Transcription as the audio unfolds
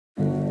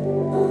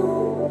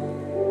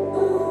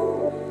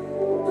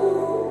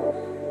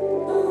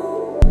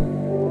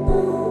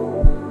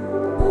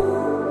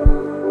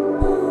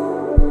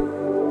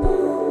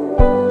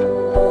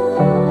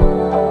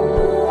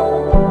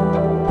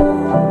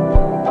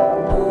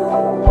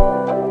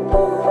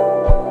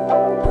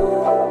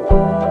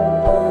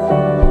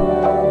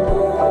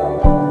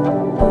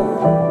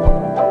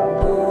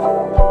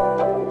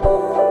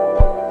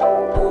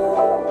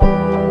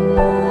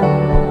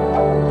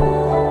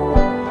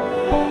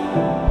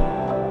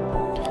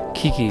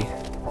Kiki,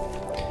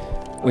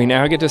 we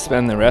now get to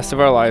spend the rest of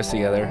our lives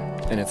together,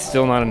 and it's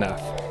still not enough.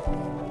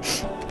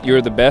 You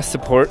are the best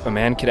support a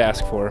man could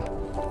ask for,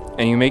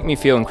 and you make me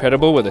feel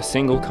incredible with a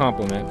single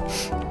compliment.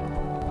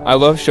 I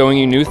love showing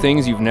you new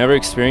things you've never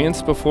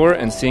experienced before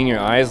and seeing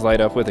your eyes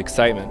light up with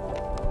excitement.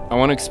 I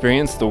want to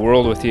experience the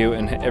world with you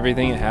and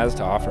everything it has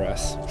to offer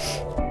us.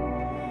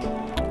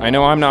 I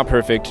know I'm not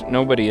perfect,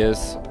 nobody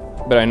is,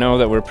 but I know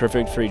that we're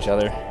perfect for each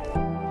other.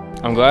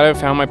 I'm glad I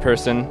found my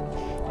person,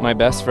 my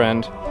best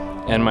friend,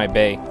 and my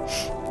bae.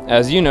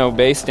 As you know,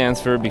 bae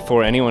stands for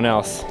before anyone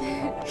else.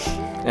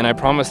 And I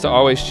promise to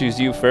always choose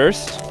you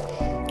first,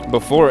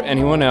 before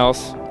anyone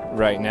else,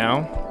 right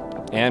now,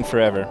 and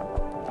forever.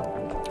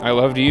 I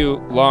loved you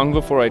long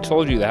before I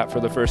told you that for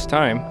the first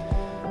time,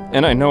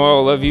 and I know I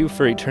will love you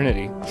for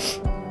eternity.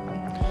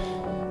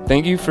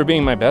 Thank you for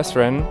being my best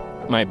friend,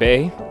 my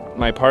bae,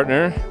 my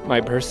partner, my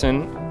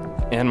person,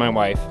 and my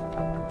wife.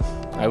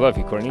 I love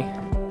you, Courtney.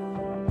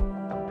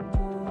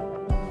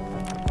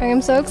 I am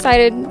so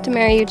excited to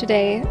marry you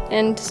today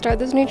and to start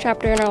this new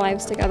chapter in our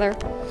lives together.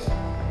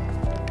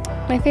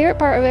 My favorite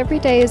part of every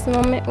day is the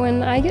moment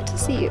when I get to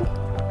see you.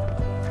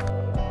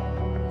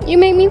 You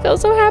make me feel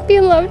so happy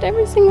and loved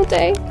every single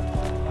day.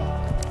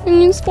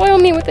 And you spoil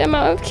me with the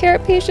amount of care,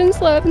 patience,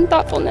 love, and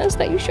thoughtfulness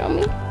that you show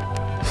me.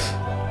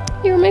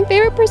 You are my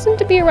favorite person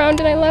to be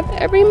around, and I love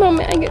every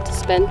moment I get to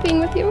spend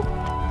being with you.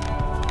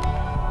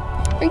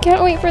 I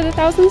can't wait for the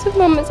thousands of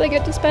moments I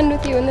get to spend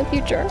with you in the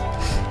future.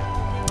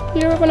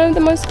 You are one of the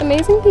most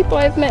amazing people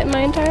I've met in my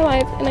entire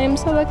life, and I am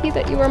so lucky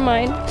that you are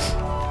mine.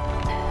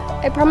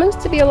 I promise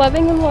to be a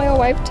loving and loyal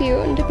wife to you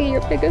and to be your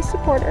biggest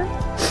supporter.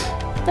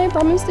 I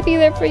promise to be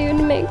there for you and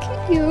to make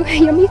you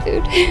yummy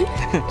food.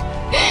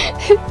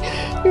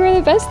 You are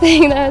the best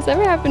thing that has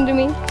ever happened to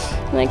me,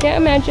 and I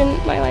can't imagine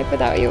my life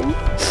without you.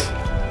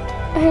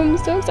 I am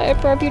so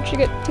excited for our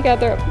future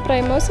together, but I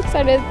am most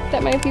excited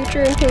that my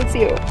future includes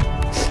you.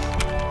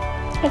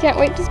 I can't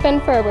wait to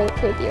spend forever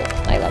with you.